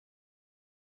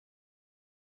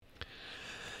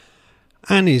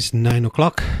And it's 9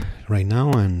 o'clock right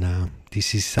now, and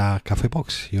this is Café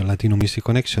Box, your Latino Music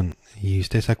Connection. Y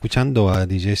usted está escuchando a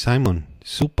DJ Simon,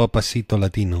 su Papacito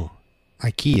Latino,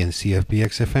 aquí en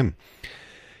CFBX FM.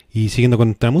 Y siguiendo con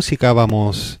nuestra música,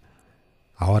 vamos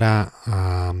ahora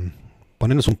a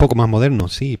ponernos un poco más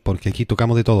modernos, sí, porque aquí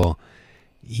tocamos de todo.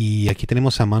 Y aquí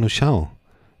tenemos a Manu Chao.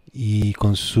 Y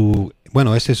con su...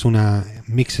 Bueno, este es una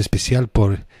mix especial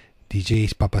por DJ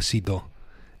Papacito.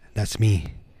 That's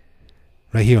me.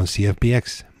 Right here on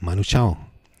CFBX, Manu Chao.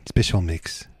 Special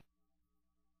mix.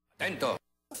 Atento.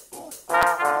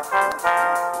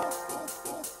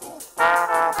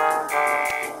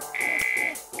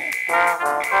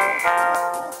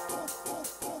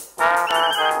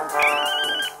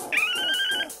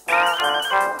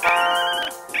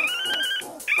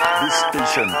 This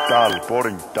station tal,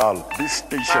 boring tal. This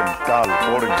station tal,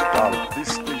 boring tal. This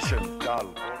station tal,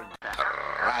 boring.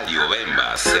 Radio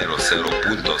Bemba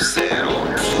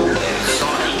 00.0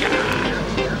 Supersónica.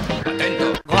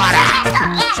 Atento.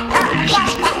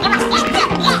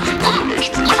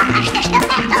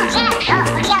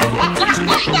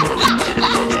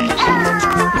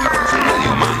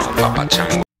 Radio Mano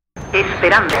Papachango.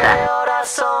 Esperanza. ¿Qué horas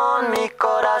son, mi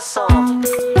corazón?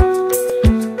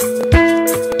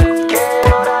 ¿Qué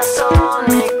horas son,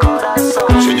 mi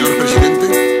corazón? Señor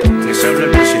presidente, les habla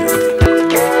el presidente.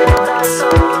 ¿Qué horas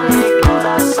son, mi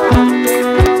corazón?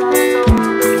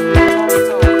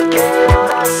 ¿Qué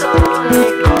horas son, mi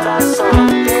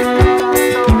corazón? ¿Qué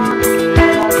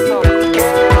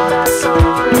horas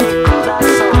son, mi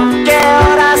corazón? ¿Qué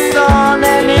horas son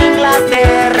en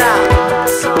Inglaterra?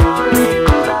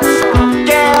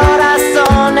 ¿Qué horas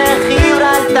son en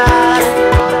Gibraltar?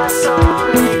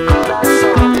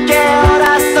 ¿Qué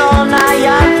horas son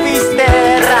allá en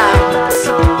Fisterra?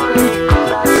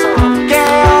 ¿Qué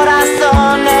horas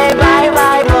son en Bye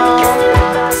Bye Bo?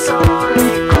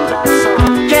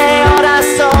 ¿Qué horas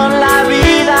son la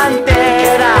vida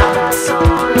entera?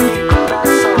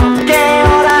 ¿Qué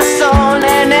horas son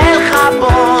en el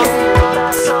Japón?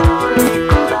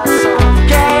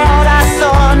 ¿Qué horas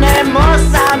son en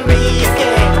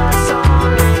Mozambique?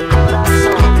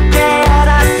 ¿Qué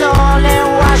horas son en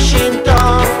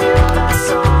Washington?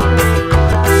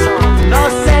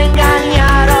 Nos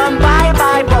engañaron, bye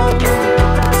bye boom.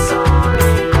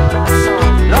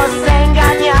 Nos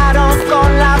engañaron con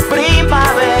la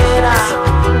primavera.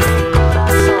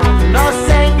 Nos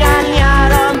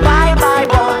engañaron, bye bye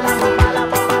boom.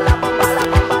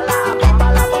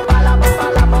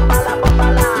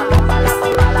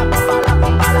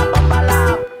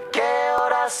 ¿Qué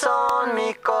horas son,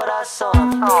 mi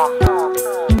corazón?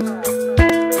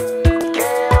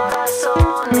 ¿Qué horas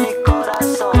son, mi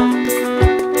corazón?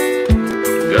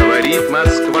 Говорит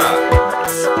Москва. ¿Qué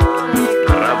horas son, mi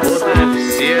corazón? Работают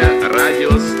все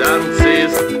радиостанции.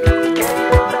 ¿Qué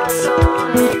horas son,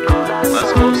 mi corazón?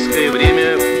 Московское время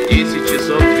 10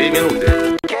 часов 2 минуты.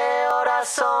 ¿Qué horas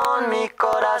son, mi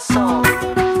corazón?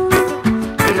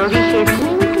 Te lo dije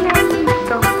bien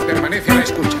clarito. Permanece a la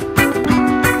escucha.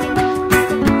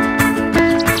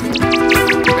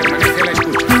 Permanece a la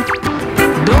escucha.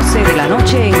 12 de la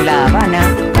noche en La Habana,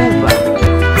 Cuba.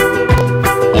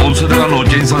 11 de la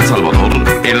noche en San Salvador,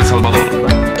 El Salvador.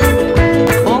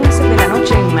 11 de la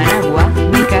noche en Managua,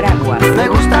 Nicaragua. Me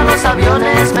gustan los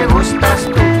aviones, me gustas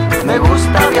tú. Me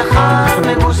gusta viajar,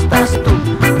 me gustas tú.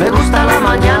 Me gusta la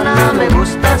mañana, me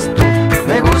gustas tú.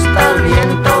 Me gusta el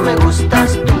viento, me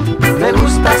gustas tú. Me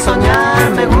gusta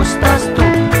soñar, me gustas tú.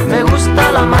 Me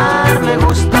gusta la mar, me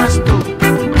gustas tú.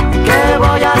 ¿Qué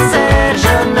voy a hacer?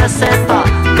 Je ne sais pas.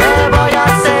 ¿Qué voy a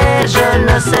hacer? Je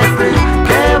ne sais plus.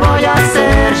 ¿Qué voy a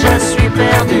hacer? Je suis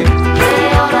perdu. ¿Qué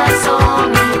horas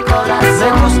son, mi corazón? Me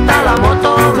gusta la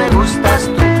moto, me gustas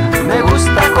tú. Me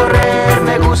gusta correr,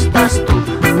 me gustas tú.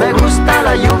 Me gusta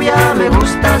la lluvia, me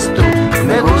gustas tú.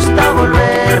 Me gusta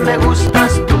volver, me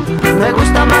gustas tú. Me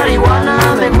gusta marihuana,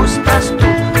 me gustas tú.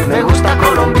 Me gusta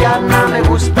colombiana, me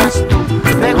gustas tú.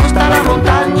 Me gusta la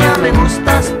montaña, me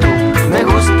gustas tú. Me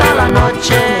gusta la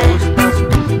noche.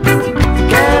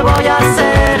 ¿Qué voy a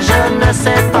hacer? Je ne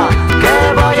sais pas.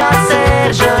 ¿Qué voy a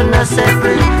hacer? Je ne sais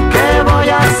plus. ¿Qué voy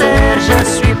a hacer? Je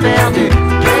suis perdu.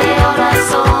 ¿Qué horas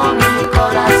son, mi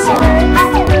corazón?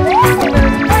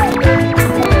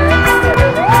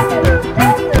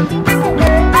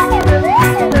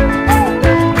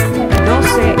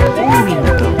 12, un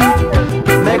minuto.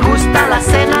 Me gusta la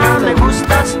cena, me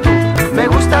gustas tú. Me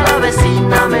gusta la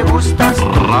vecina, me gustas tú.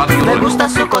 Radio Me gusta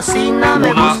su cocina,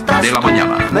 me 1 gustas de la tú.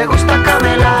 mañana. Me gusta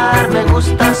camelar, me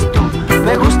gustas tú.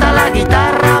 Me gusta la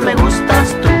guitarra, me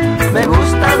gustas tú. Me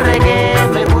gusta el reggae,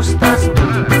 me gustas tú.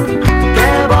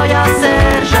 ¿Qué voy a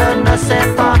hacer? Je ne sais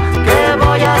pas. ¿Qué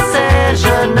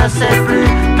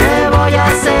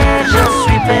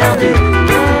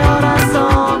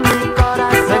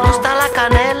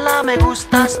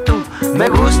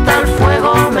al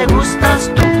fuego, me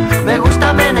gustas tú. Me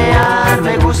gusta menear,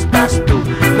 me gustas tú.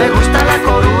 Me gusta La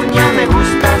Coruña, me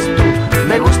gustas tú.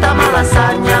 Me gusta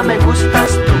Malasaña, me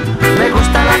gustas tú. Me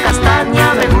gusta La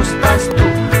Castaña, me gustas tú.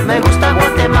 Me gusta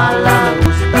Guatemala, me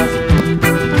gustas tú.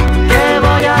 ¿Qué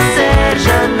voy a hacer?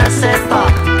 Je ne sais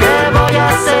pas. ¿Qué voy a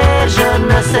hacer? Je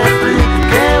ne sais plus.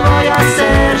 ¿Qué voy a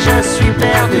hacer? Je suis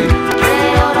perdu. ¿Qué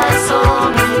horas son,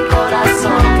 mi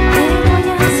corazón? ¿Qué voy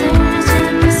a hacer? Je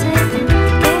ne sais plus.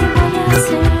 ¿Qué voy a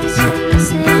hacer? Je ne sais plus.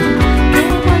 ¿Qué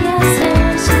voy a hacer?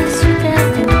 Je suis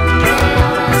perdu. ¿Qué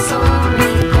horas son,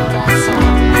 mi corazón?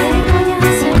 ¿Qué voy a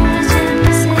hacer? Je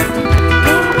ne sais plus.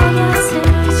 ¿Qué voy a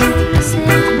hacer? Je ne sais plus.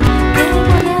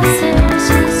 ¿Qué voy a hacer?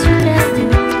 Je suis perdu.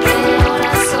 ¿Qué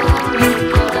horas son, mi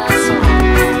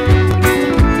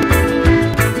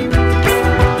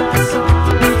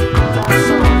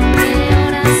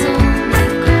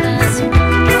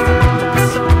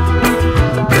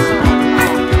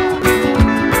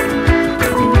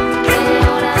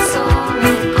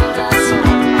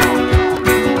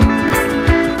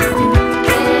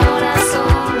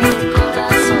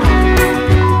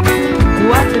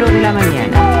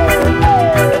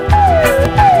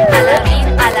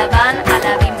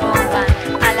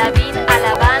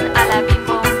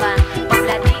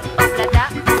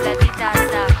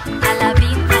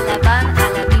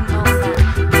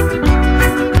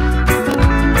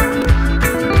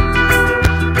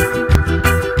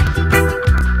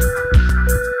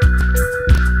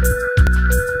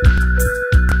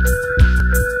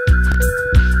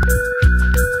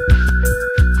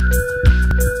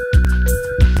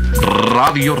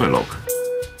Radio Reloj.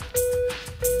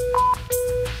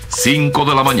 5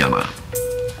 de la mañana.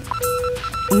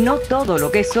 No todo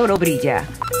lo que es oro brilla.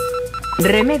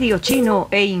 Remedio chino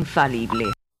e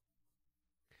infalible.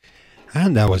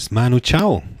 And that was Manu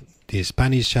Chao, the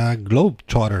Spanish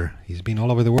globetrotter. He's been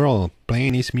all over the world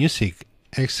playing his music.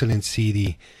 Excellent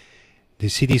CD. The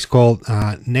CD is called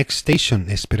Next Station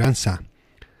Esperanza.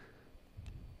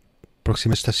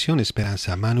 Próxima estación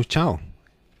Esperanza. Manu Chao.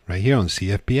 Right here on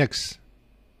CFPX.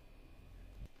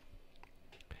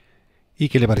 ¿Y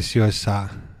qué le pareció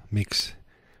esa mix?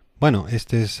 Bueno,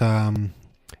 este es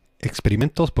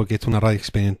experimentos porque es una radio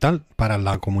experimental para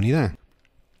la comunidad.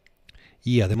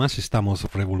 Y además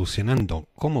estamos revolucionando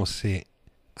cómo se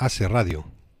hace radio.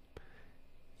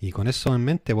 Y con eso en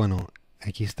mente, bueno,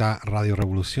 aquí está Radio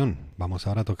Revolución. Vamos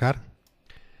ahora a tocar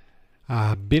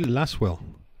a Bill Laswell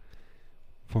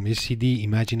from his CD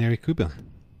Imaginary Cuba.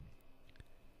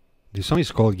 The song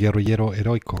is called Guerrillero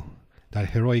Heroico.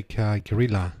 That heroic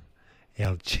guerrilla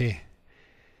El Che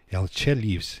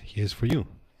lives. Here's for you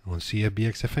on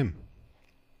CFBX FM.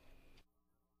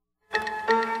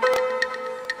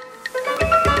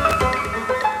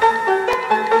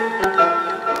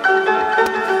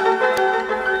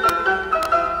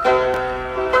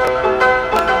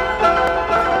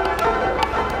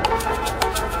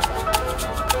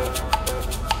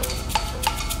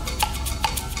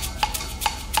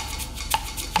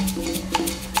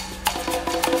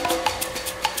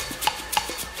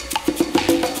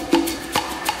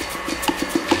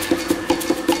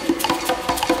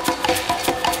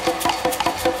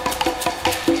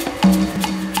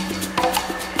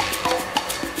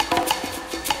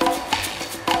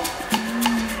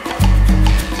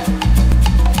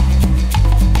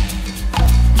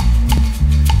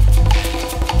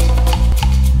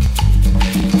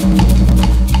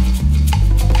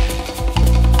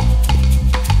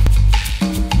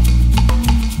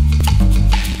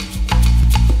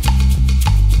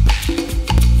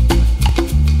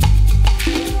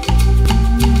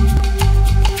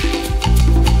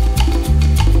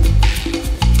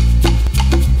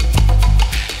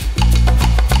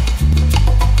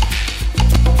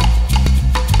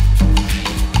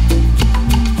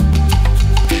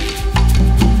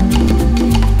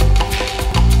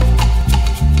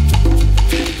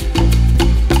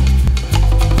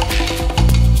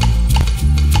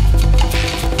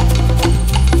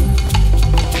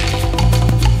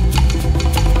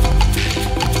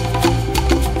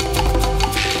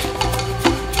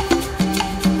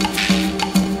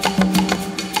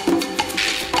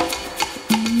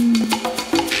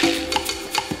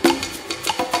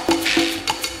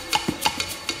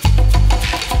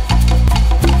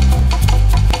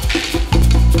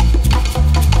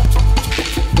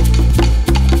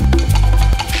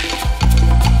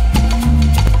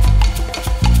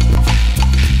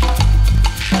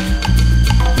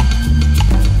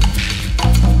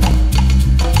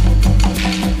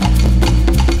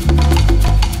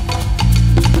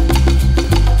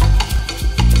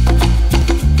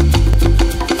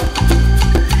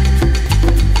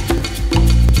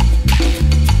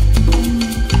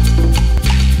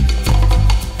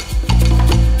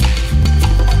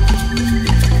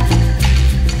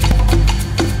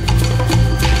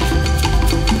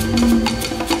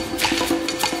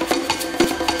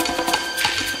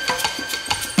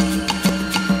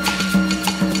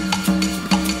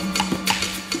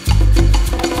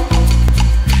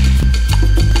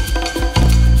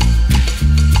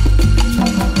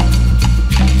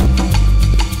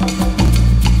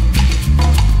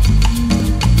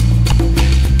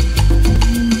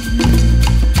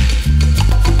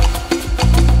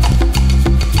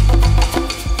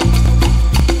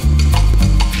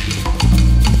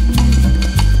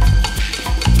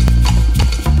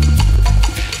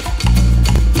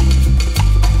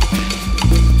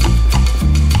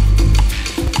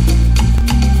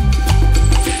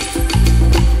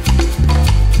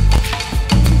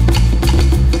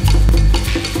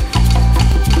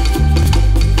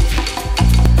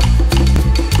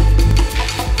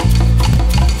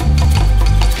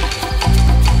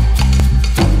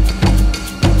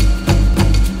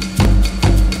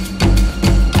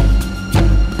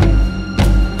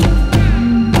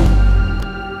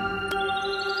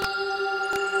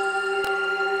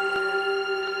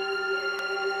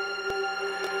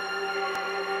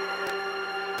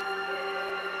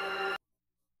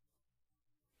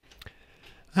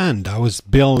 And that was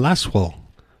Bill Laswell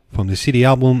from the CD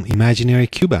album Imaginary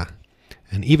Cuba.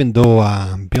 And even though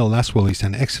Bill Laswell is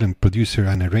an excellent producer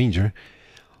and arranger,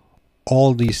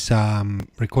 all these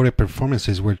recorded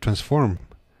performances were transformed.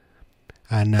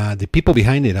 And the people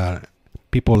behind it are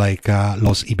people like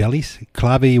Los Ibelis,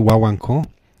 Clave Huahuanco,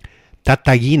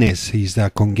 Tata Guinness is the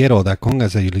conguero, the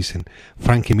congas that you listen,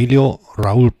 Frank Emilio,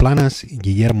 Raúl Planas,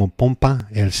 Guillermo Pompa,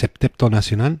 El Septeto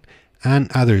Nacional,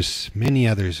 and others, many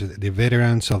others, the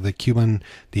veterans of the Cuban,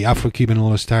 the Afro-Cuban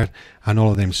All-Star, and all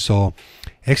of them. So,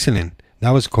 excellent. That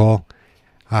was called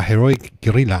A Heroic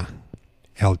Guerrilla,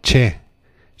 El Che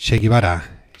Guevara,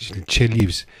 Che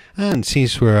Lives. And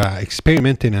since we're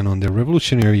experimenting and on the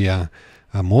revolutionary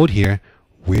mode here,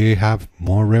 we have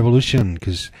more revolution,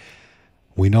 because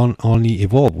we don't only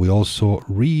evolve, we also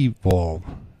re-evolve.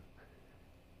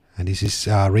 And this is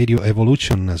radio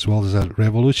evolution as well as a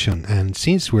revolution. And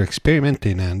since we're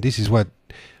experimenting, and this is what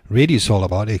radio is all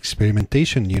about,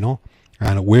 experimentation, you know,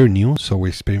 and we're new, so we're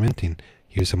experimenting.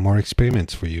 Here's some more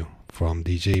experiments for you from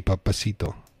DJ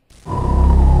Papacito.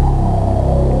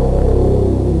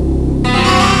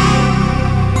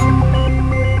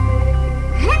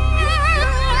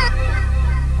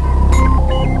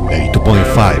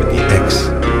 82.5 The X.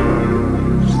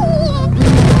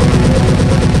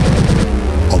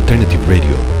 Alternative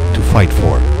radio to fight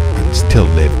for and still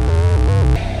live.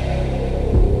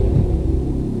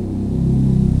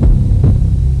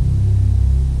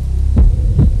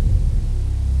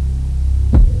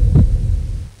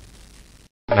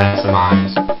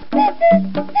 Maximize.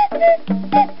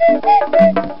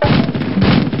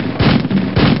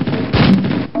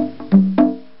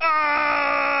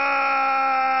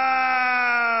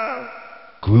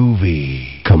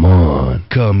 Groovy. Come on,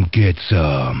 come get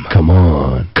some. Come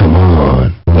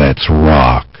on, let's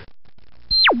rock.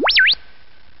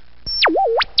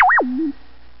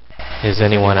 Is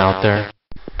anyone out there?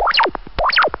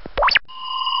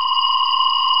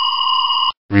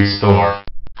 Restore.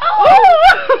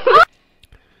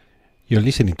 You're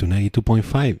listening to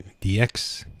 92.5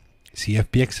 DX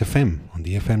CFPX FM on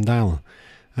the FM dial.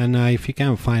 And if you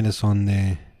can find us on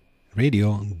the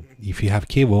radio, if you have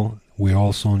cable, we're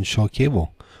also on Shaw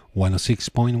Cable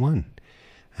 106.1.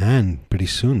 And pretty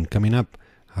soon, coming up,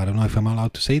 I don't know if I'm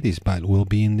allowed to say this, but we'll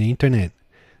be in the internet,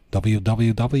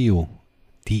 www.dx.ca.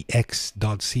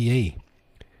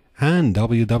 And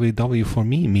www for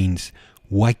me means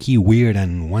wacky, weird,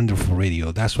 and wonderful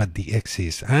radio. That's what the X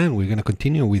is. And we're going to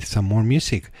continue with some more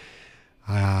music.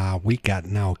 We got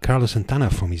now Carlos Santana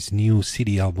from his new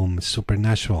CD album,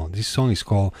 Supernatural. This song is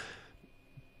called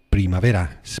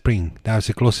Primavera, Spring. That was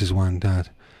the closest one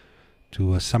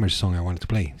to a summer song I wanted to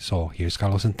play. So here's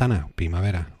Carlos Santana,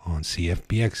 Primavera, on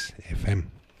CFPX FM.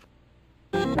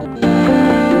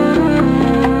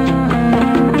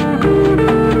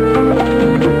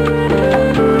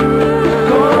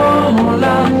 Como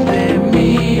la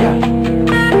semilla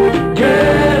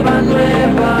lleva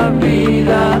nueva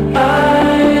vida,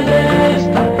 hay de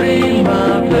esta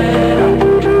primavera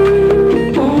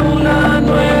una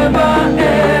nueva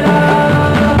era.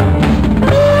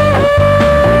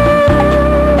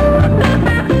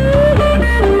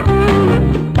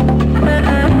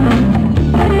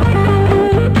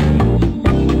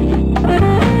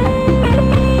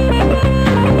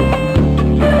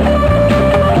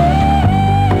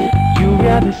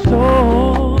 De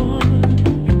sol,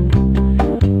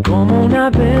 como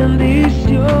una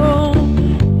bendición,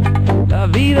 la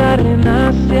vida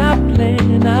renace a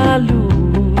plena luz.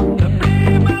 La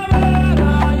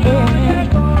primavera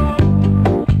llegó,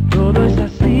 todo es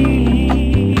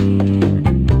así,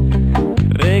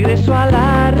 regreso a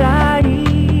la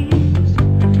raíz,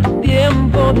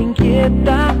 tiempo de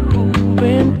inquieta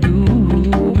juventud.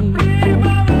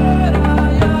 Primavera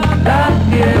ya, la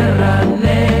tierra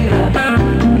negra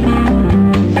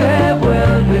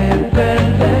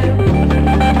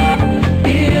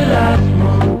y las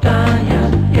montañas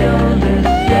y el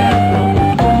desierto,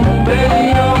 un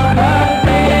bello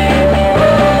jardín,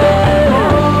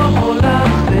 como la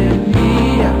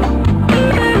semilla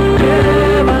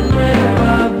lleva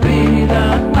nueva vida.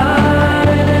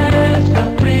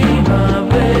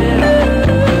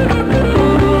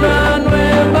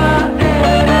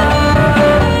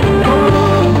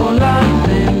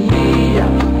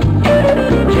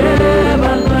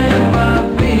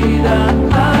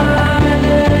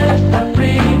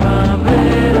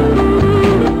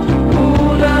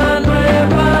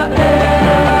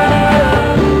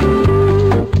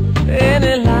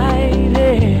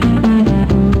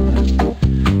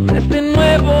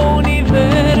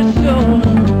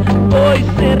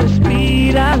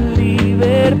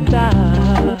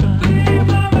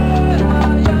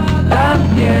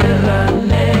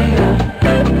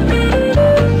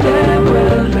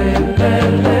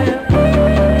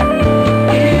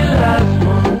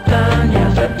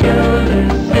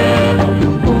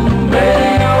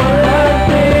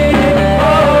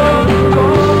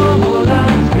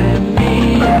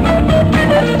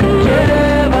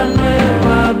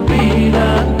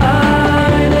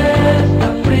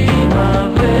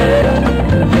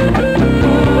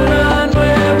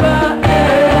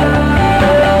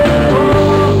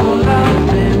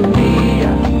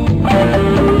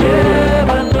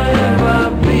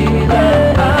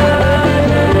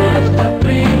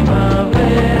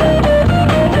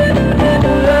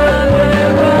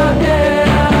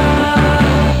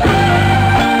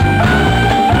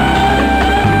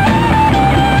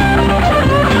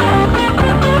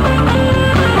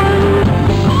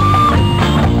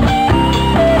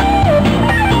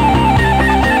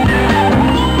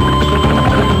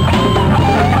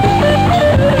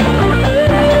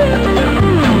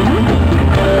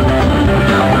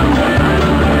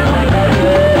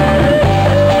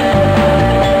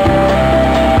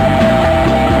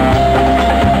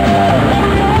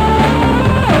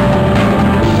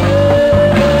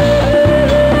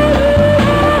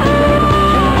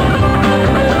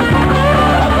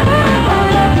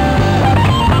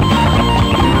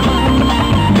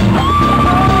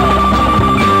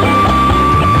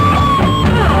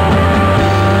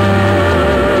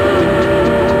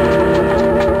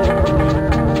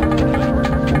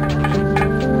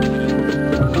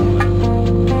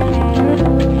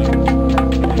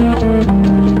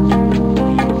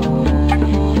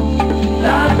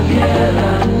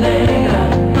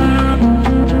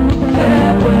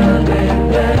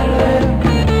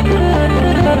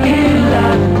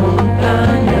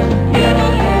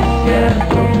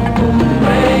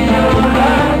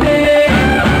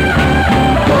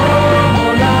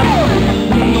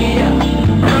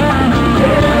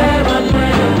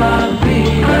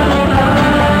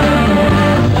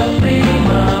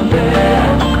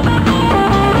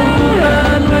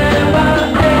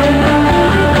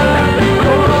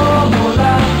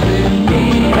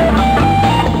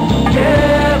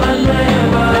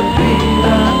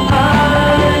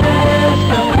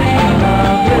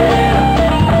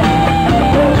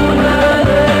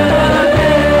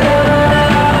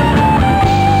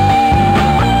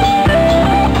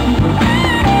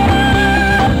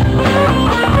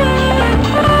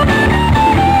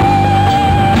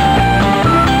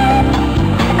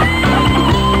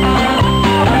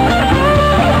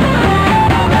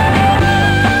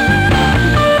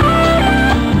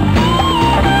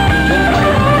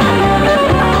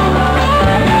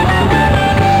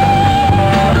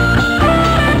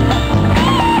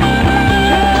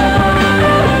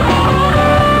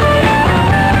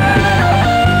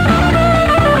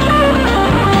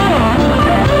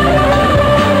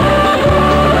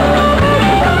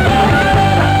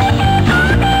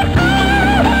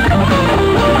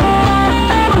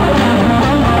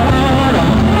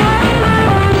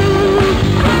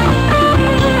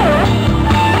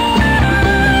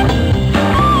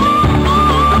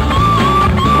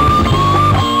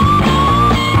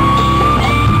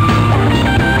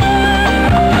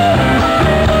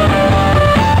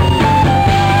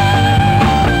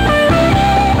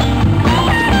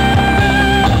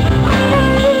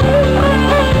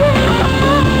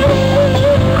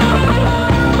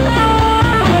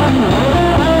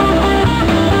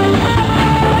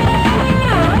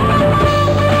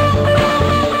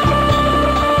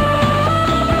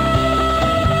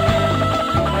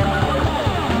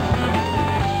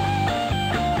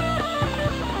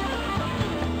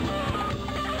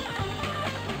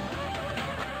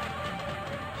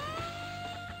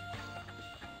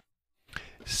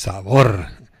 favor.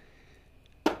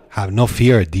 Have no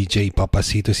fear, DJ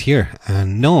Papacito is here.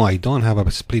 And no, I don't have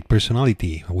a split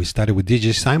personality. We started with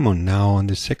DJ Simon. Now on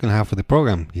the second half of the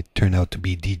program, it turned out to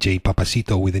be DJ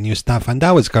Papacito with the new stuff. And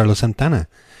that was Carlos Santana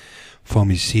from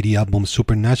his CD album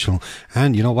Supernatural.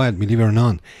 And you know what, believe it or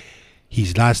not,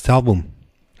 his last album,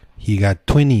 he got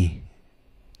 20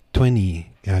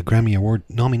 Grammy Award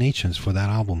nominations for that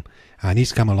album. And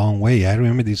he's come a long way. I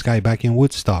remember this guy back in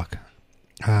Woodstock.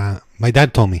 My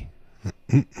dad told me.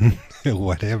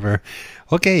 Whatever.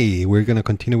 Okay, we're gonna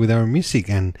continue with our music,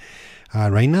 and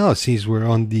right now, since we're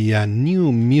on the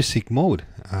new music mode,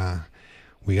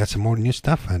 we got some more new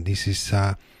stuff, and this is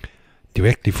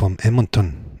directly from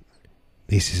Edmonton.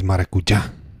 This is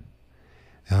Maracuja.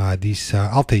 This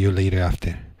I'll tell you later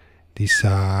after. This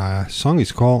song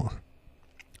is called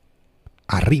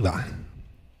Arriba.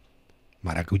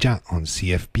 Maracuja on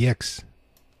CFPX.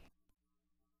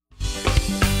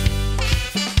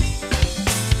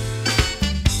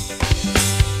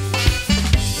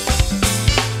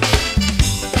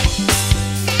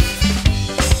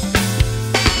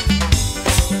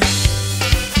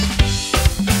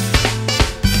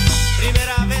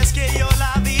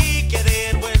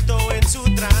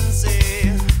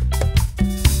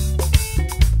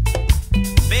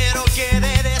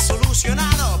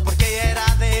 Porque ella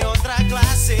era de otra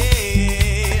clase.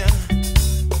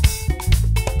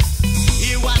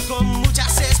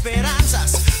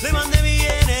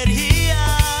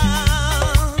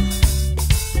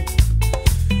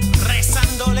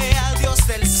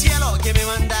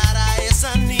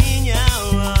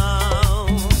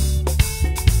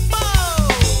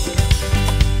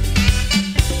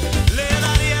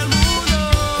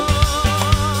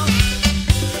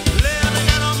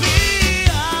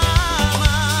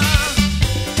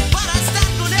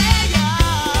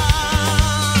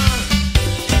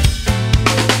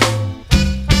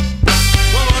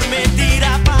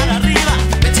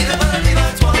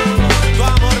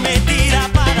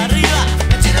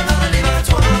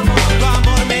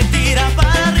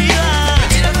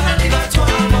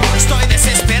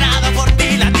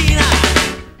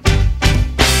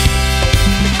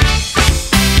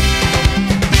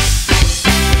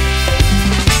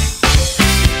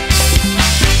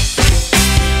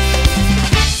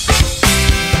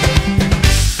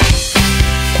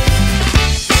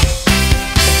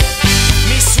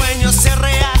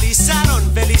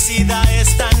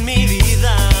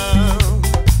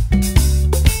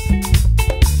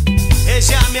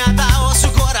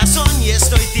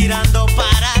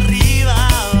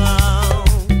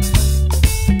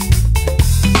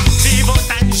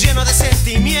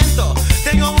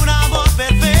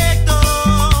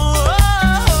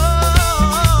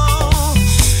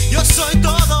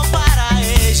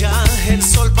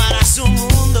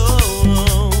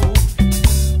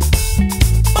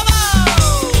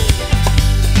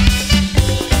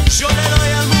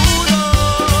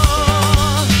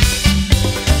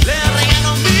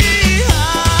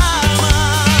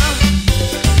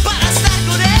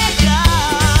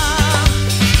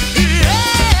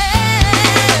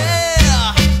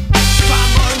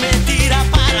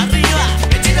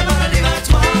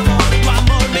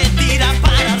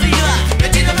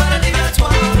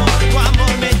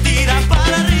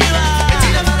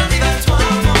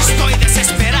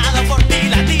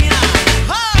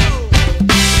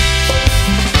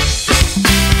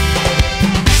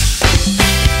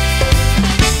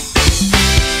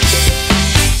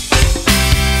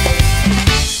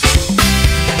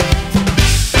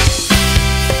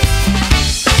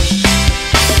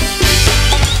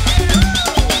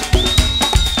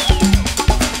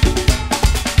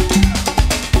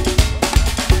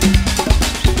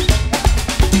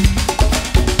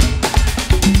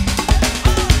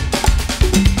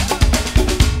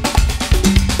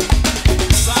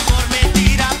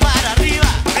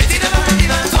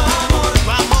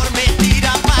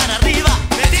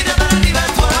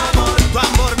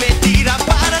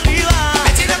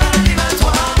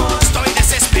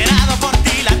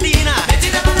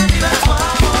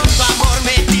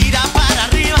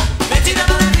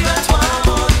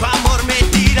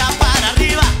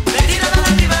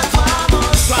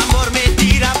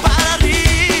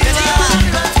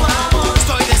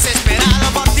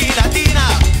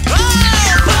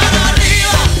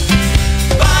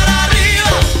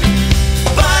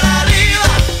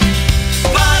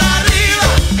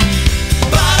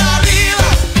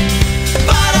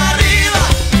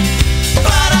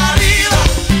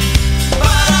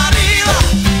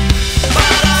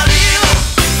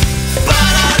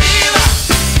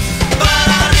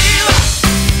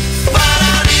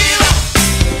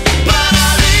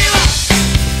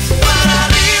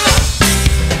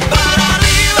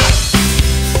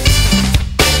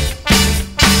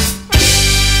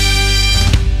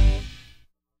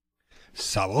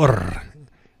 sabor.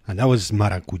 And that was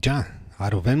Maracuja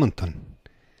out of Edmonton.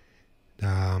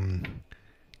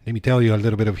 Let me tell you a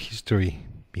little bit of history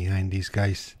behind these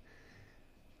guys.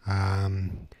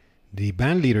 The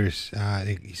band leaders,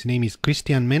 his name is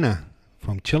Christian Mena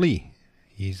from Chile.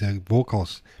 He's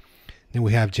vocals. Then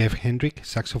we have Jeff Hendrick,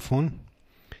 saxophone.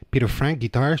 Peter Frank,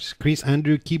 guitars. Chris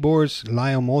Andrew, keyboards.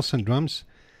 Lyle Molson, drums.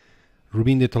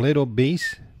 Rubin de Toledo,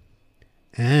 bass.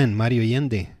 And Mario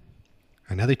Allende,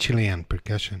 another Chilean,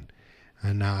 percussion.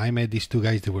 And I met these two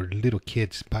guys. They were little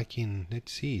kids back in,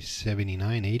 let's see,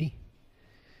 79, 80.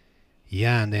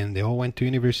 Yeah, and then they all went to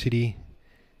university.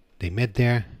 They met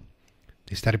there.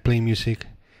 They started playing music.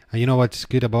 And you know what's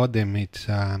good about them? It's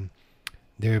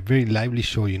they're a very lively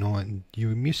show, you know. And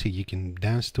your music, you can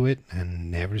dance to it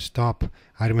and never stop.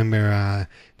 I remember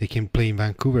they came play in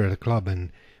Vancouver at a club,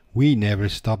 and we never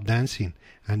stopped dancing.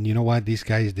 And you know what? These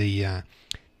guys, they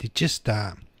just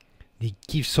they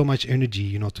give so much energy,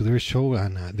 you know, to their show,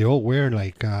 and they all wear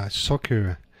like a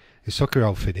soccer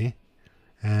outfit, eh?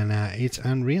 And it's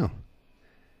unreal.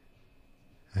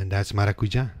 And that's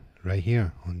Maracuja right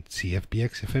here on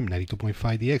CFPX FM 92.5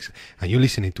 DX, and you're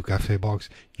listening to Cafe Box,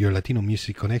 your Latino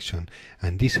music connection,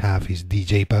 and this half is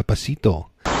DJ Papacito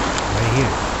right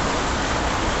here.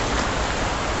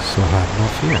 So have no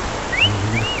fear, and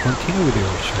we're gonna continue with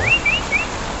your show.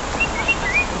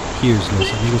 Here's Los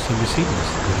Amigos Invisibles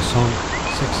with the song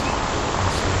Sexy on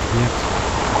CFPX.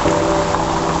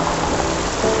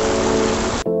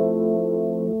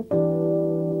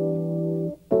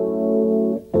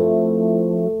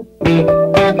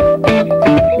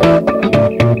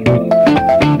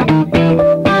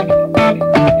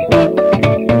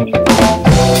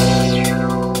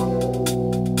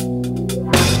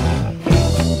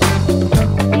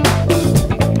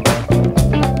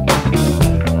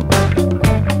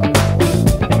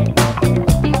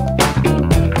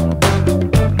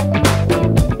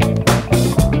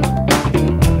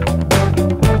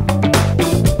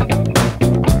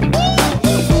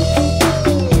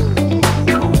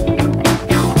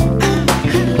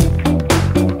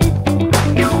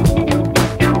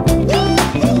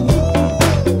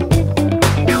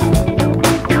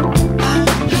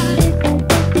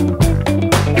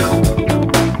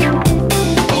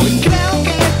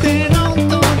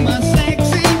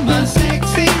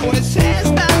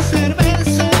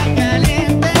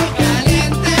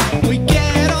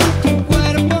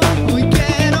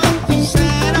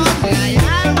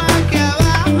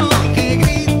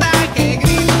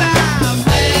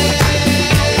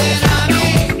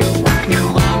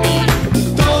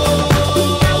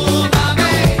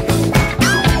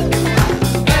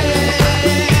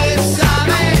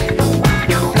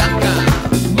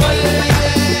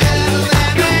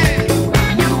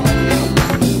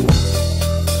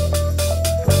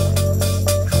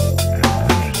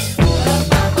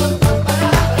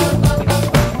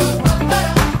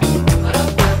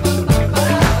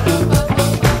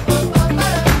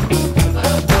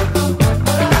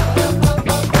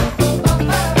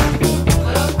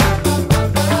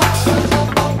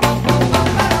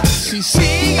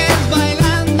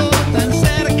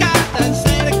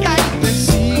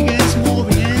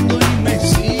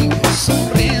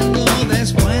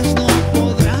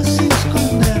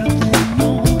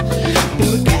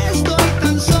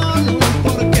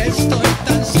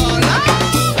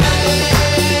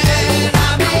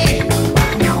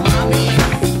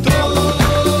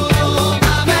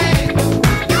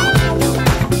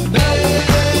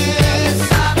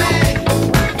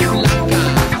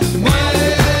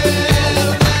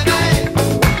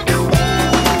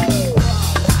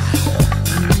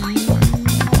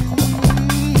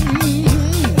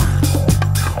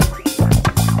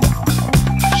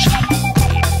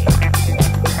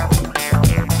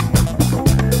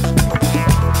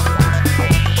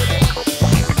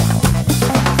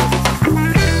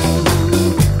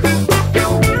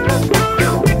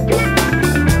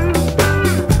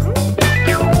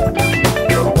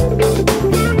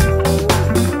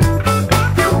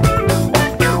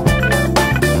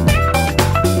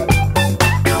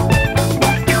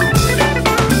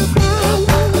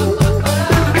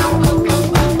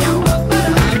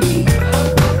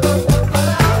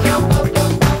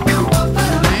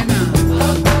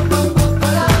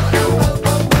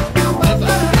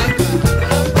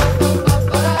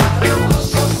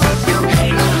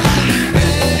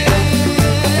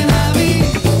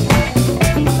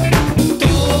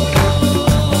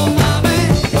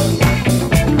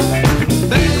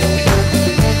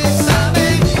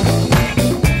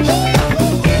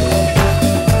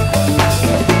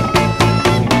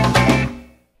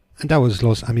 That was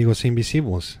Los Amigos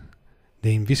Invisibles,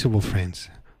 the Invisible Friends,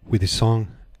 with the song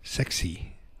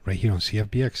Sexy, right here on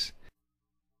CFBX.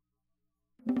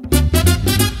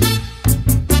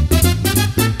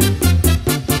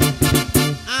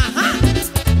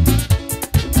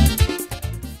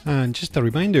 And just a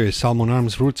reminder, Salmon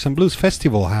Arms Roots and Blues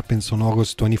Festival happens on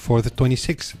August 24th and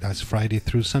 26th. That's Friday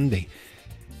through Sunday.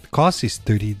 The cost is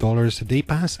 $30 a day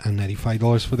pass and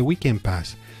 $95 for the weekend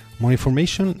pass. More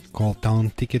information, call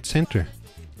Town Ticket Center,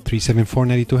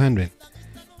 374-9200.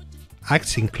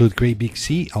 Acts include Great Big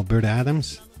C, Alberta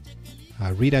Adams,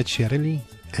 Rita Chiarelli,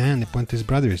 and the Puentes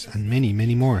Brothers, and many,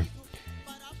 many more.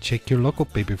 Check your local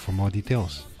paper for more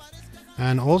details.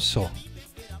 And also,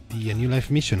 the New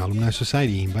Life Mission Alumni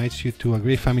Society invites you to a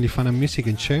great family fun and music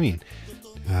and sharing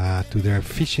to their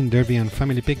fishing derby and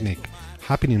family picnic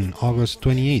happening on August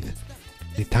 28th.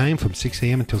 The time from 6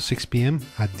 a.m. until 6 p.m.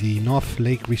 at the North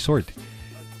Lake Resort.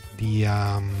 The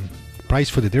price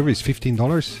for the derby is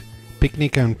 $15.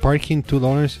 Picnic and parking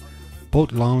 $2.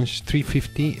 Boat lounge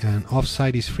 $3.50 and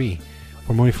offsite is free.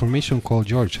 For more information, call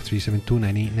George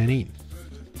 372-9898.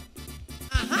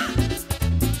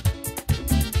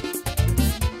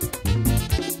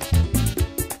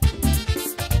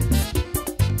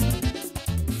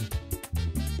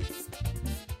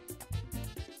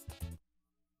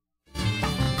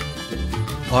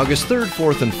 August 3rd,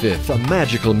 4th, and 5th, a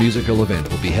magical musical event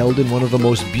will be held in one of the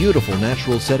most beautiful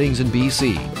natural settings in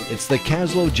BC. It's the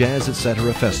Caslow Jazz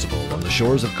Etc. Festival on the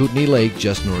shores of Kootenay Lake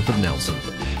just north of Nelson.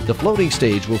 The floating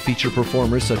stage will feature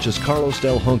performers such as Carlos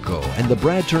Del Junco and the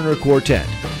Brad Turner Quartet,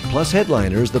 plus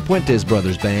headliners the Puentes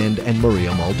Brothers Band and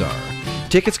Maria Muldar.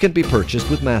 Tickets can be purchased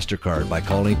with MasterCard by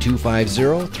calling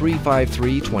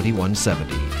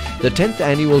 250-353-2170. The 10th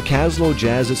annual Caslow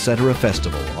Jazz Etc.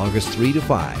 Festival, August 3 to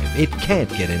 5. It can't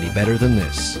get any better than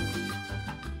this.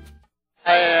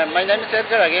 My name is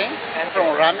Edgar again. I'm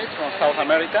from Ramis, from South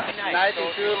America.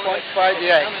 92.5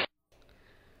 DI.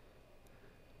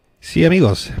 Sí,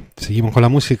 amigos, seguimos con la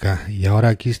música y ahora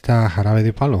aquí está Jarabe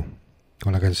de Palo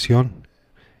con la canción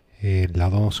El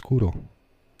lado oscuro,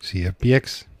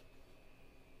 CFPX.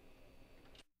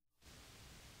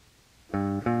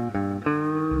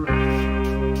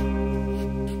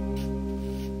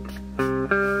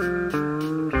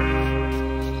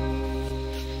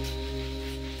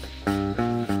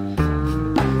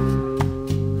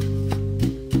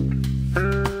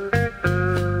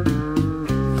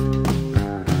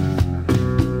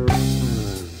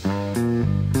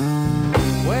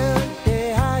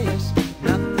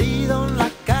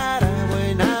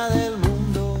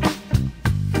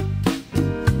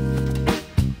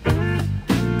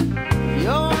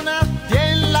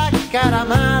 Cara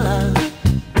mala,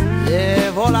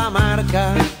 llevo la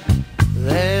marca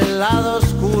del lado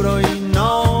oscuro y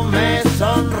no me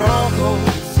sonrojo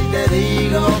si te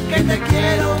digo que te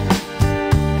quiero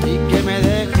y que me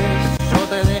dejes o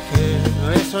te deje,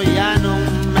 eso ya no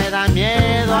me da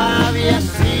miedo. Había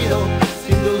sido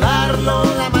sin dudarlo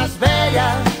la más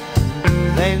bella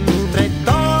de entre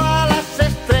todas las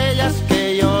estrellas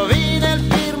que yo vi en el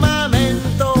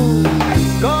firmamento.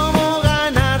 Cómo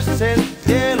ganarse el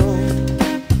cielo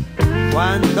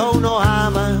cuando uno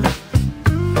ama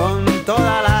con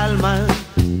toda el alma,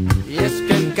 y es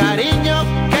que el cariño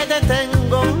que te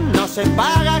tengo no se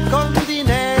paga con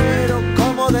dinero.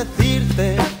 ¿Cómo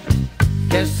decirte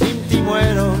que sin ti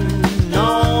muero?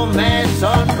 No me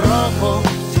sonrojo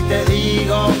si te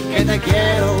digo que te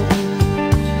quiero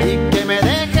y que me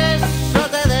dejes o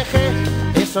te deje,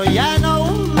 eso ya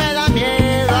no me da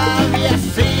miedo. Había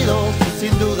sido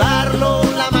sin dudarlo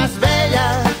la más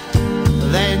bella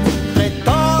de entre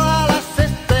todas las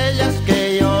estrellas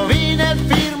que yo vi en el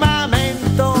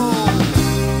firmamento.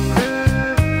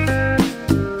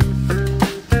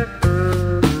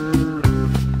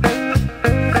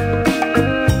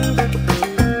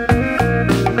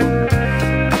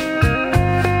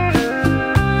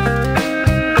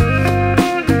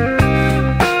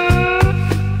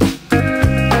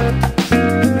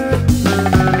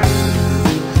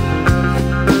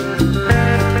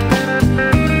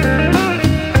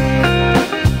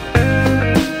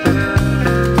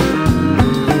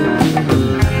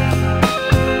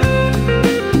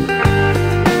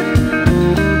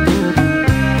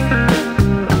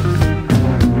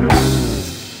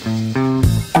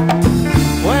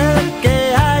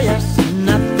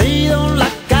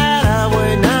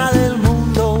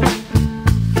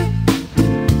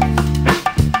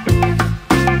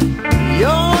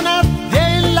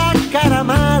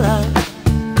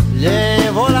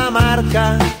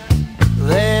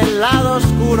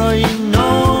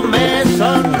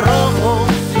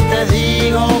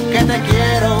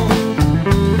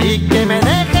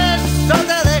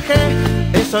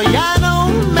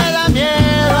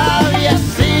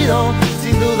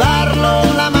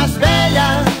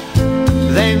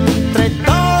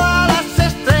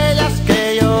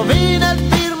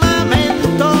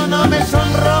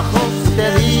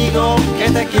 digo que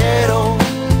te quiero,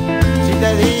 si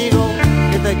te digo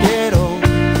que te quiero.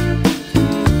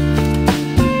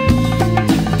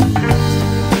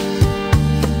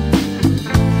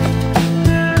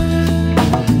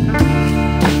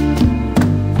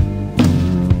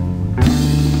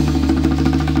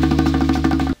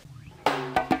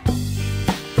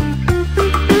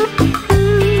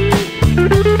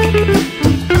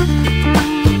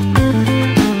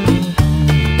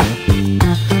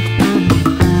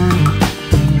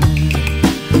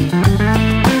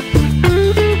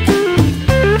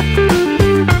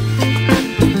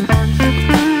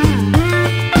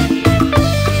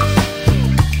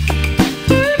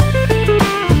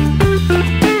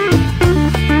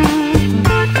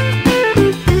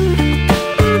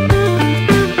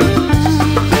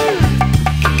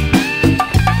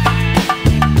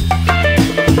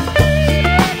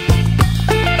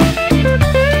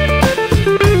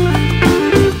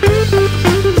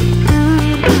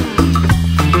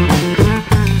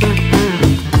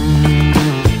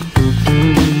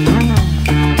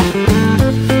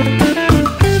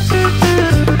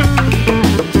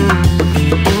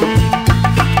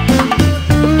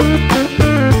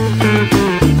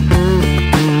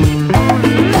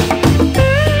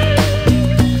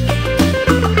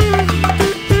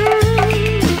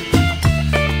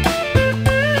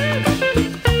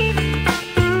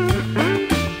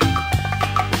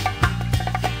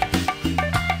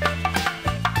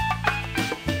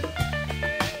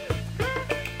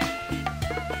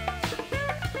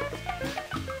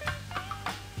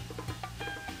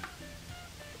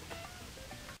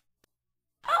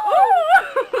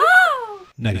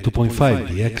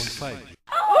 The X.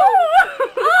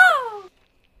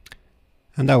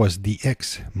 And that was The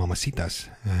X, Mamacitas.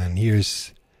 And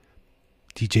here's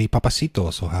DJ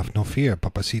Papacito, so have no fear,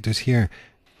 Papacito is here.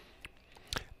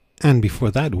 And before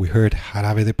that, we heard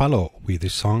Jarabe de Palo with the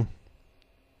song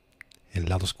El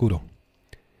Lado Oscuro.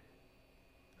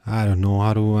 I don't know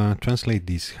how to translate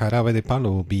this. Jarabe de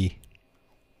Palo will be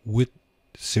wood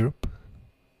syrup.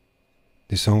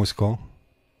 The song was called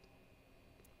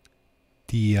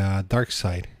The Dark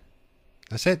Side.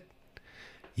 That's it.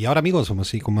 Y ahora, amigos,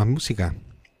 vamos a ir con más música.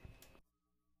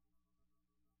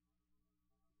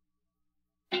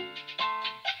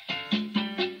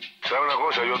 ¿Sabe una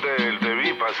cosa? Yo te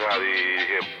vi pasar y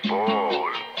dije,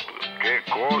 Paul, qué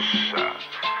cosa,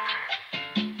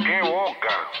 qué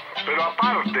boca. Pero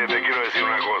aparte te quiero decir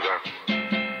una cosa.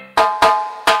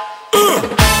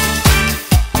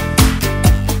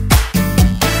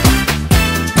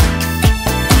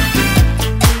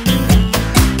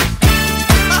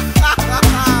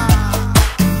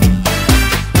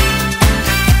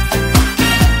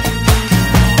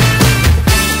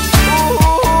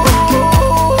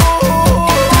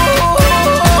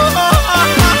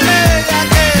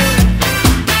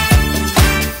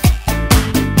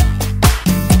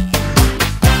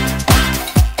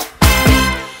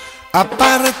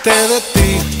 Aparte de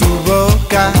ti, tu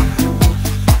boca,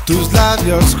 tus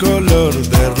labios color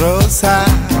de rosa.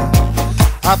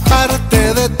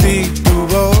 Aparte de ti, tu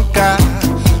boca,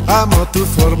 amo tu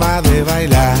forma de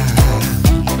bailar.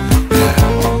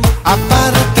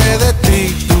 Aparte de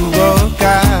ti, tu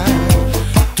boca,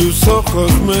 tus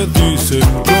ojos me dicen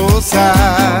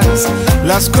cosas.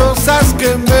 Las cosas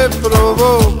que me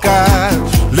provocan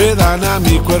le dan a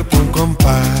mi cuerpo un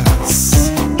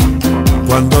compás.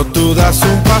 Cuando tú das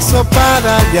un paso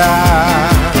para allá,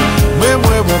 me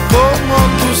muevo como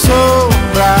tu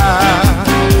sombra.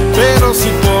 Pero si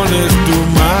pones tu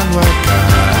mano acá,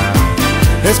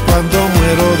 es cuando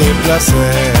muero de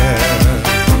placer.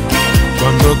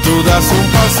 Cuando tú das un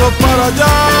paso para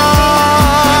allá,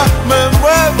 me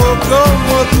muevo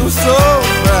como tu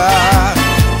sombra.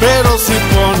 Pero si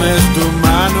pones tu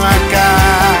mano acá,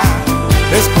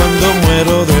 es cuando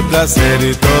muero de placer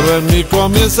y todo en mí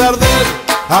comienza a arder.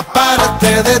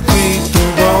 Aparte de ti, tu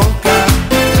boca,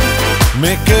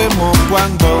 me quemo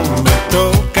cuando me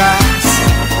tocas.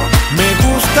 Me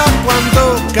gusta cuando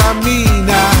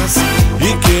caminas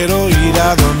y quiero ir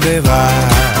a donde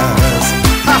vas.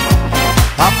 ¡Ja!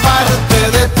 Aparte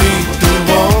de ti, tu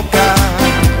boca,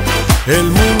 el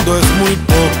mundo es muy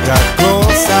poca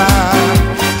cosa.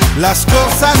 Las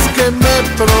cosas que me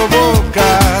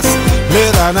provocas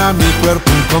le dan a mi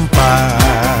cuerpo un compás.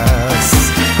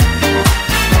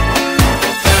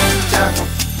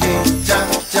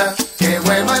 Qué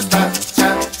bueno está,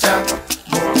 cha, cha,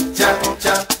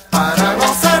 muchacha, para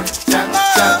gozar, cha,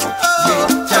 cha,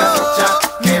 muchacha,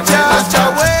 qué bueno está,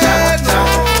 bueno,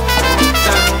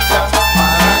 muchacha,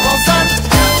 para gozar,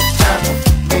 cha,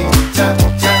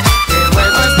 muchacha, qué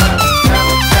bueno está, cha,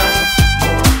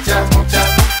 cha, muchacha,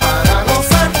 para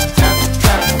gozar.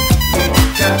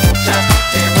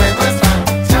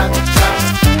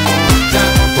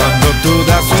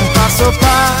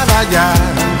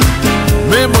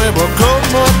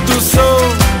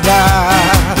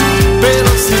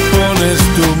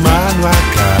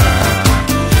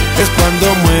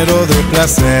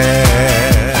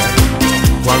 placer.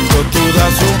 Cuando tú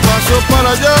das un paso para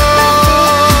allá,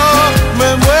 me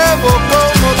muevo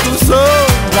como tu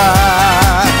sombra.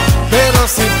 Pero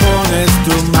si pones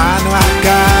tu mano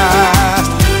acá,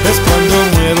 es cuando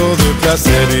muero de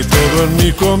placer y todo en mí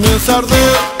comienza a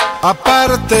arder.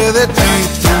 Aparte de ti,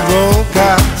 tu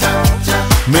boca,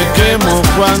 me quemo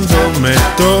cuando me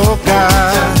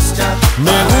tocas.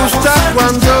 Me gusta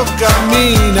cuando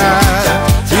caminas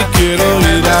y quiero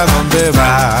ir a donde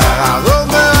va. ¿A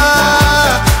dónde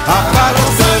va?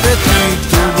 Aparte de ti,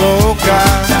 tu boca,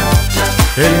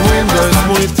 el mundo es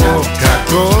muy poca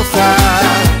cosa.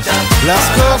 Las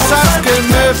cosas que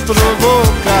me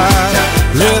provocan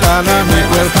le dan a mi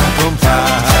cuerpo un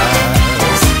compás.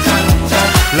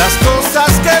 Las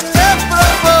cosas que me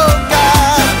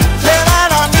provocan le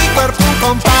dan a mi cuerpo un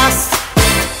compás.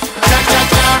 Cha, cha,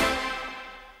 cha.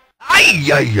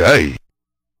 ¡Ay, ay, ay!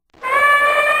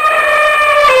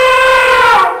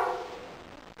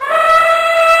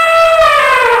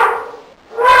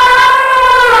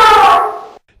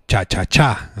 Cha Cha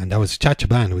Cha, and that was Cha Cha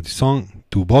Band with the song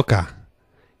Tu Boca,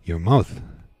 Your Mouth.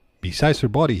 Besides her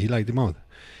body, he liked the mouth.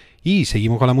 Y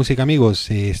seguimos con la música, amigos.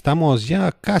 Estamos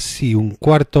ya casi un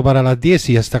cuarto para las 10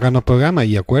 y hasta acá en el programa.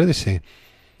 Y acuérdese,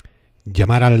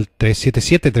 llamar al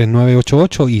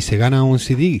 377-3988 y se gana un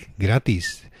CD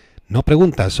gratis. No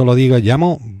pregunta, solo diga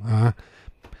llamo a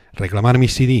reclamar mi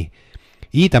CD.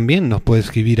 Y también nos puede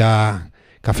escribir a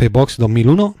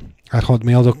cafebox2001 a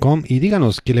hotmail.com y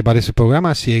díganos qué le parece el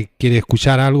programa. Si quiere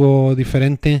escuchar algo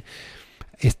diferente,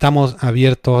 estamos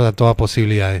abiertos a todas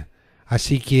posibilidades.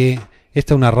 Así que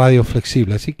esta es una radio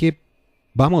flexible. Así que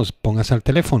vamos, póngase al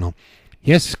teléfono.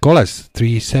 Yes, call us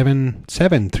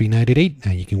 377-398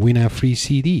 and you can win a free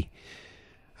CD.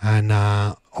 And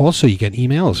also you can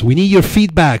email us. We need your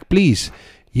feedback, please.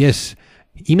 Yes,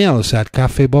 email us at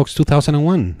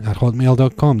cafebox2001 at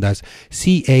hotmail.com. That's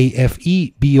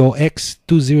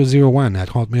CAFEBOX2001 at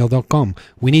hotmail.com.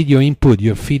 We need your input,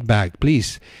 your feedback.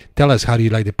 Please tell us how do you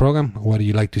like the program, what do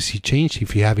you like to see change.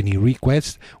 If you have any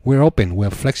requests, we're open, we're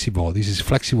flexible. This is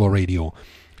Flexible Radio.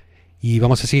 Y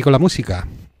vamos a seguir con la música.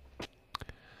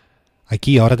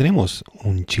 Aquí ahora tenemos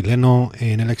un chileno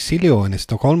en el exilio en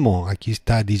Estocolmo. Aquí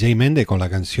está DJ Mende con la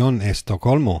canción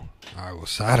Estocolmo. A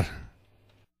gozar.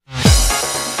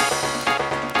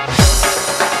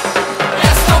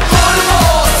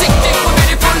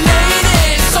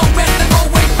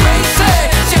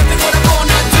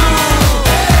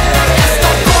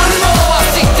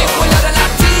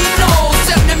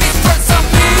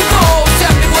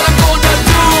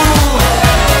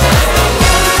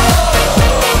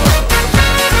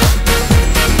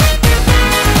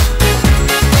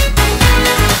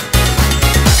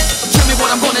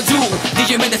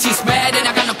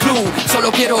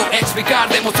 Solo quiero explicar,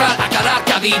 demostrar, aclarar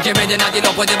que a DJ Mende nadie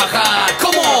lo puede bajar.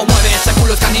 ¿Cómo mueve ese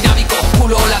culo escandinávico?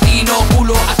 Culo latino,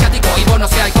 culo asiático y bueno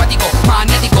sea acuático,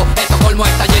 magnético. Estocolmo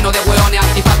está lleno de hueones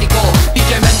antipáticos.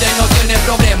 DJ Mende no tiene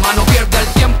problema, no pierde el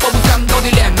tiempo buscando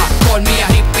dilema. Call me a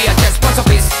hippie, a chest, once a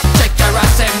piece. Check your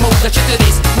ass and move the shit to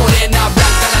this. Morena,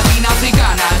 blanca, latina,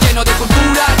 africana. Lleno de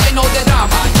cultura, lleno de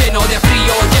drama. Lleno de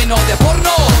frío, lleno de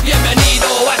porno. Bienvenido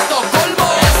a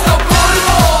Estocolmo.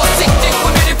 Estocolmo, city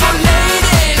for beautiful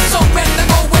ladies. So men that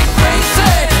go way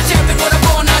crazy. Tell me what I'm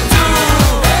gonna do.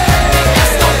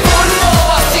 Estocolmo,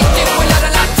 city for la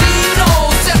latino.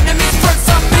 Send me mis friends,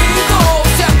 amigos.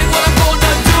 Tell me what I'm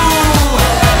gonna do.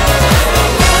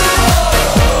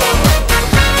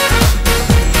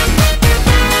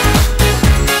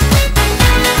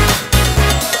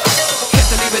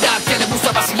 Gente liberal que le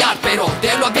gusta vacilar, pero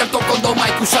te lo advierto con doma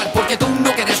y usar, porque tú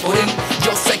no quieres morir.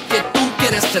 Yo sé que tú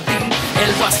quieres sentir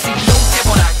el vacilón que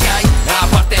por acá hay.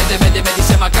 Aparte de me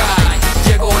dice Macay.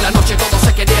 Llegó la noche, todos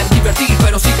se querían divertir,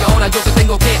 pero sí que ahora yo te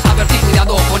tengo que advertir.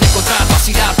 Cuidado con encontrar,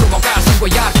 vacilar, provocar, sin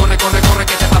huellar. Corre, corre, corre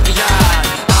que te va a pillar.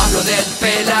 Hablo del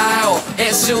pelao,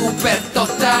 es súper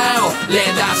tostao.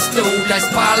 Le das tú la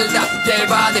espalda, te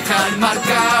va a dejar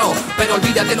marcao. Pero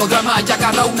olvídate los dramas, ya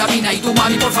agarra una mina y tu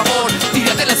mami, por favor,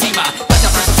 tíratela encima. Vaya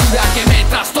preciosura que me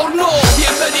trastorno.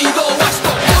 Bienvenido a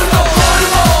Estocolmo.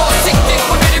 City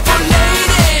for beautiful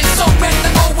ladies. So men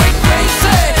that go way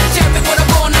crazy. Tell me what I'm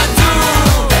gonna do.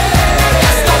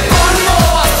 Estocolmo,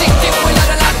 city for la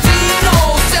latino.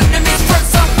 Send me mis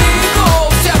friends,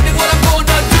 amigos. Tell me what I'm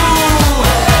gonna do.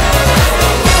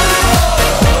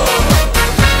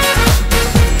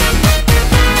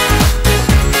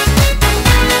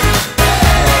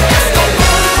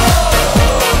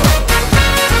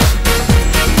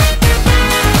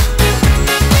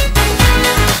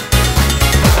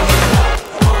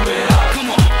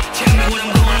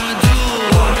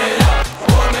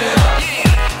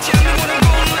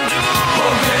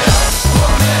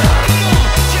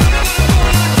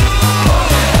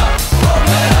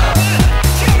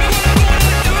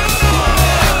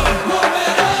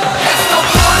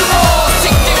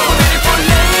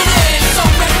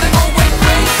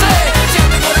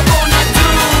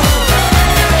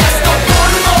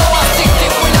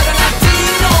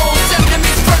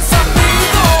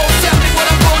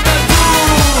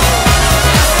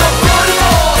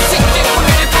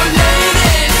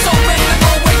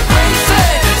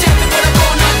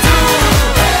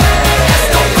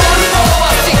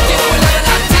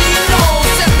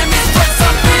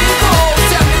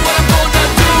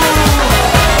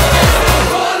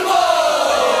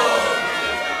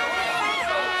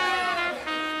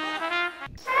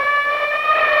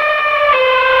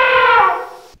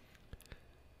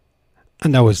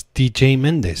 And that was DJ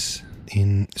Mendes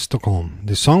in Stockholm.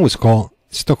 The song was called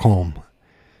Stockholm.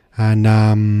 And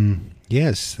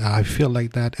yes, I feel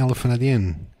like that elephant at the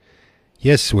end.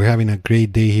 Yes, we're having a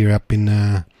great day here up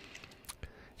in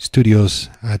studios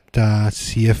at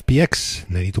CFPX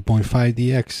 92.5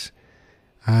 DX.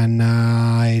 And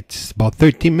it's about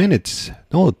 13 minutes,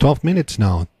 no, 12 minutes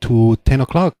now to 10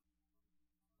 o'clock.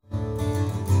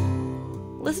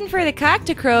 Listen for the cock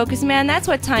to crow, because, man, that's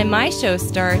what time my show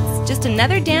starts. Just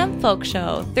another damn folk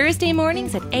show. Thursday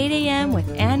mornings at 8 a.m. with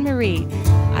Anne-Marie.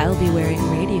 I'll be wearing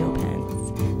radio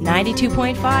pants.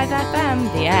 92.5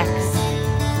 FM, The X.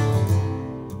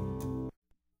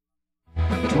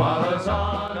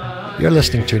 You're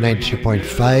listening to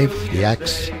 92.5 The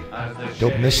X.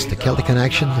 Don't miss the Celtic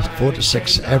Connection 4 to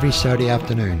 6 every Saturday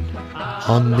afternoon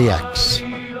on The X.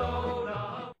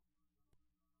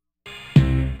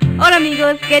 Hola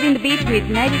amigos, get in the beat with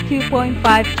 92.5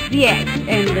 DX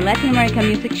and the Latin American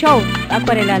Music Show,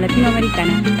 Acuarela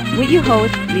Latinoamericana, with your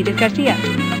host, Lidia Garcia.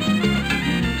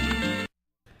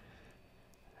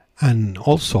 And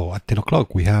also at 10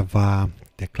 o'clock we have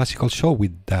the classical show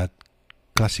with that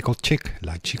classical chick,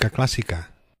 La Chica Clásica.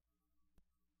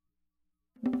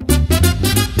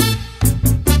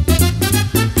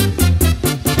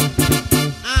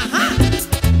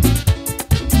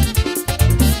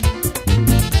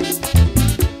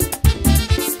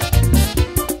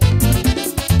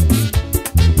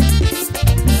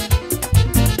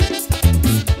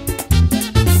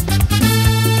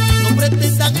 No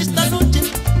pretendan esta noche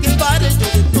que pare yo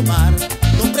de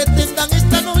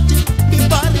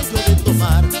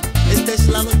tomar. Esta es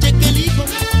la noche que elijo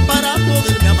para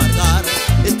poderme amargar.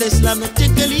 Esta es la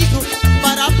noche que elijo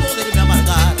para poderme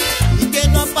amargar. Y que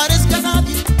no aparezca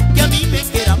nadie que a mí me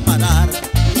quiera parar.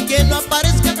 Y que no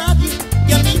aparezca nadie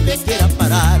que a mí me quiera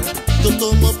parar. Yo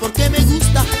tomo porque me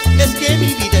gusta, es que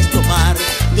mi vida es tomar.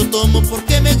 Yo tomo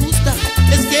porque me gusta,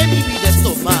 es que mi vida es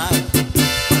tomar.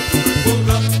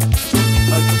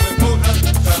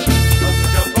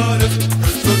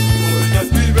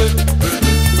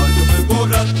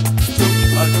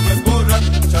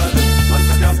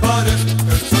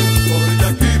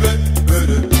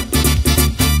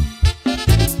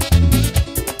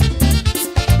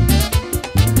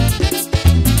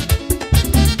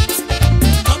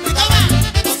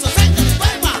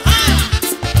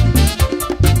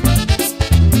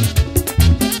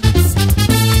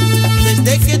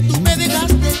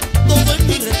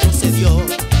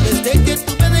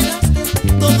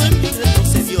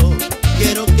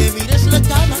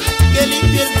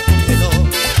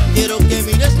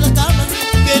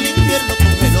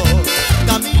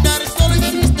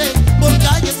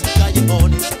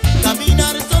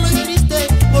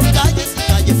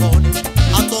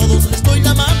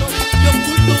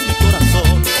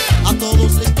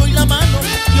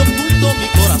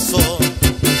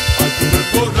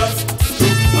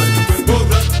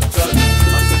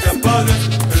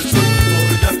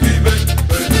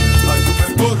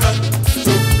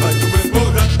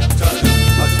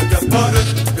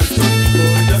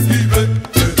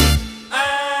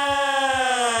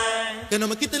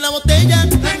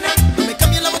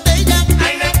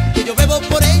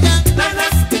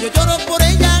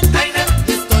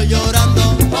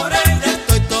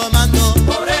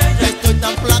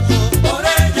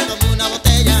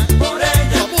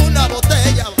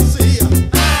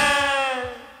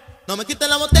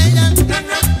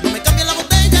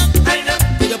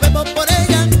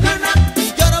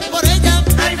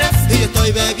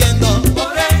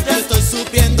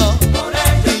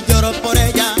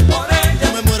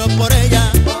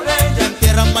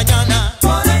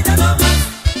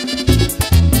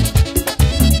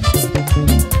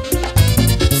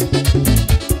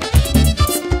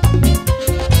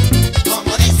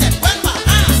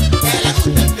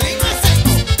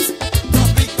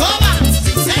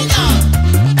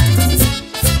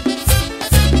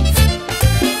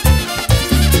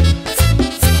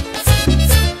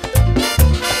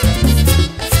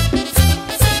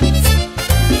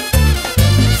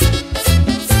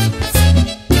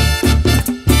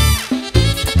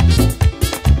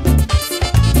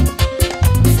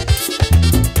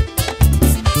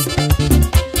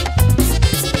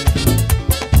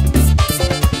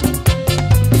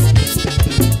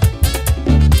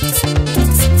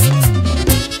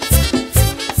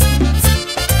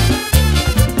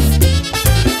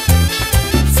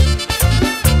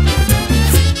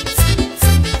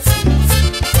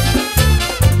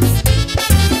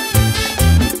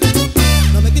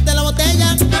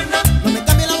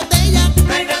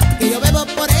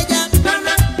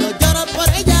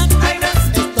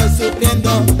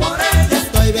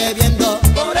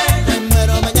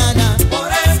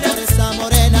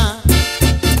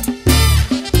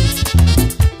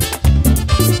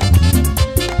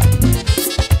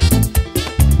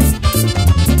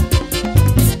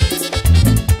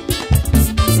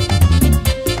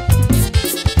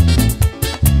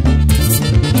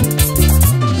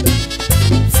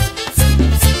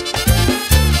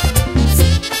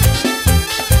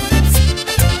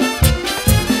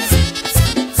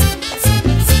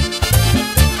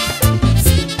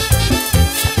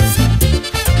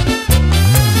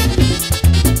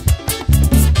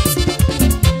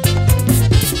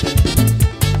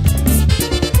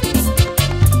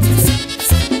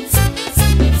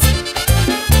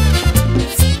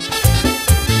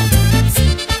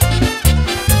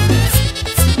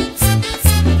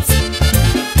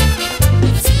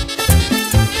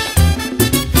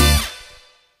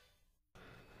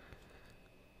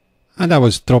 And that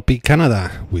was Tropic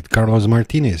Canada with Carlos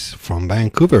Martinez from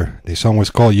Vancouver. The song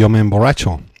was called Yo Me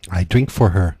Emborracho. I drink for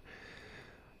her.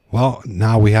 Well,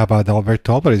 now we have Adalberto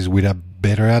Alvarez with a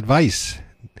better advice.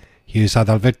 Here's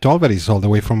Adalberto Alvarez all the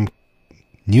way from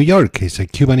New York. He's a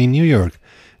Cuban in New York.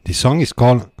 The song is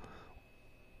called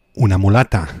Una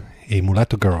Mulata, a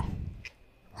mulatto girl.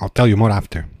 I'll tell you more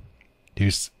after.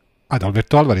 Here's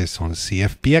Adalberto Alvarez on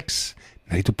CFPX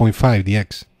 92.5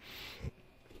 DX.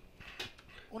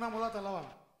 Una mulata en La Habana.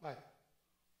 Vai.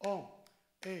 1,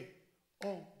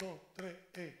 2,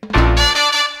 3,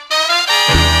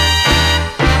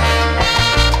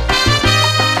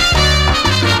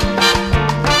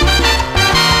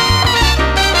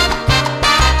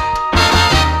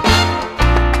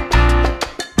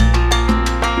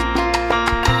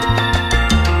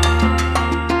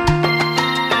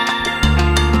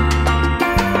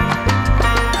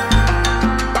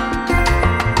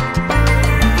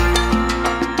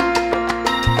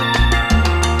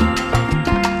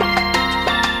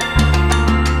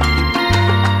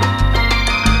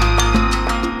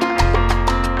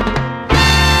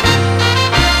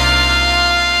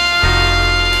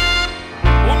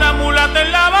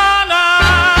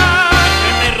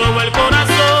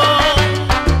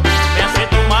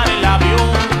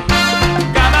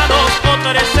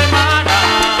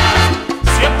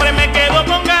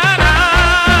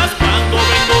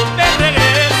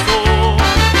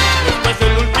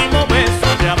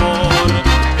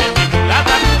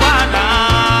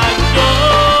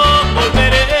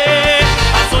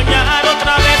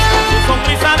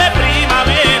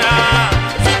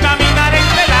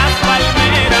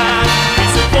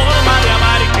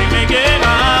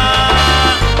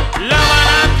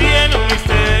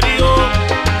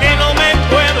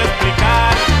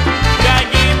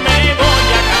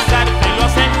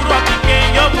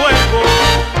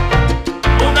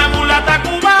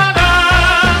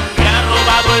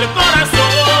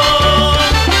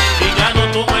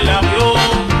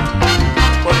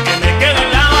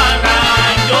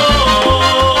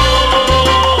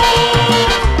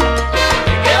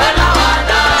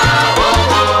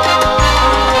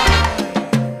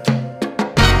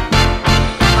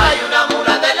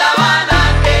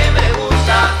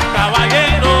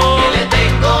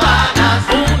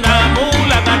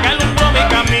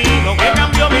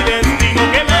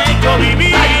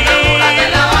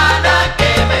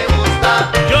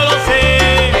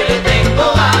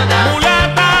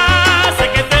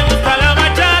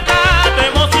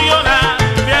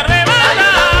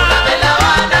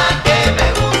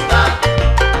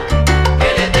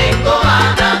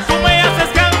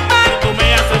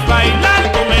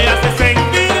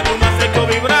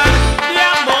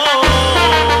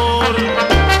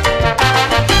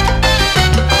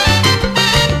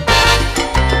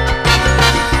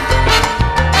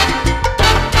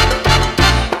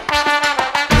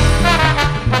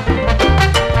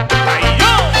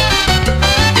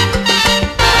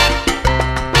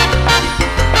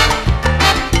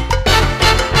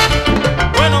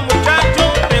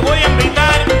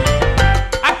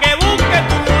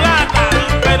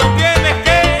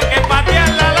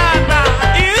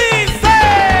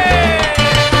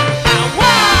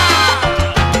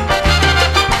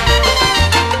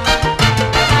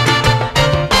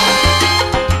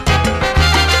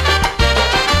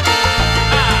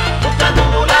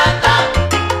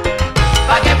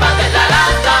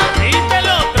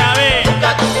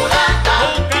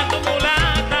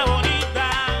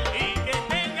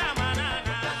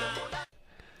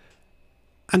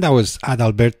 And that was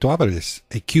Adalberto Alvarez,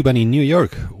 a Cuban in New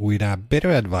York, with a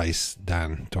better advice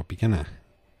than Tropicana.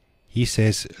 He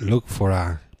says, look for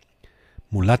a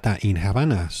mulata in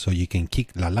Havana so you can kick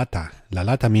la lata. La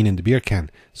lata meaning the beer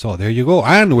can. So there you go.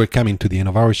 And we're coming to the end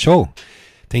of our show.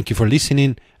 Thank you for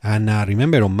listening. And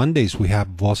remember, on Mondays we have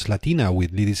Voz Latina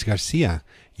with Lidis Garcia,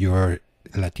 your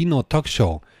Latino talk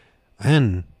show.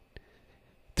 And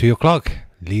 3 o'clock,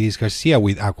 Lidis Garcia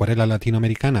with Acuarela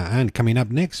Latinoamericana. And coming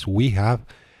up next, we have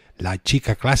La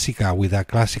Chica Clásica with a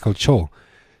classical show.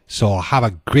 So have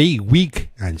a great week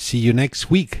and see you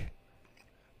next week.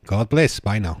 God bless.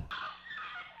 Bye now.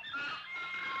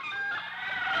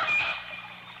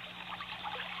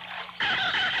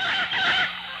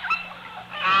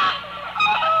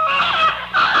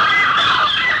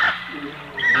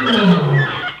 Oh.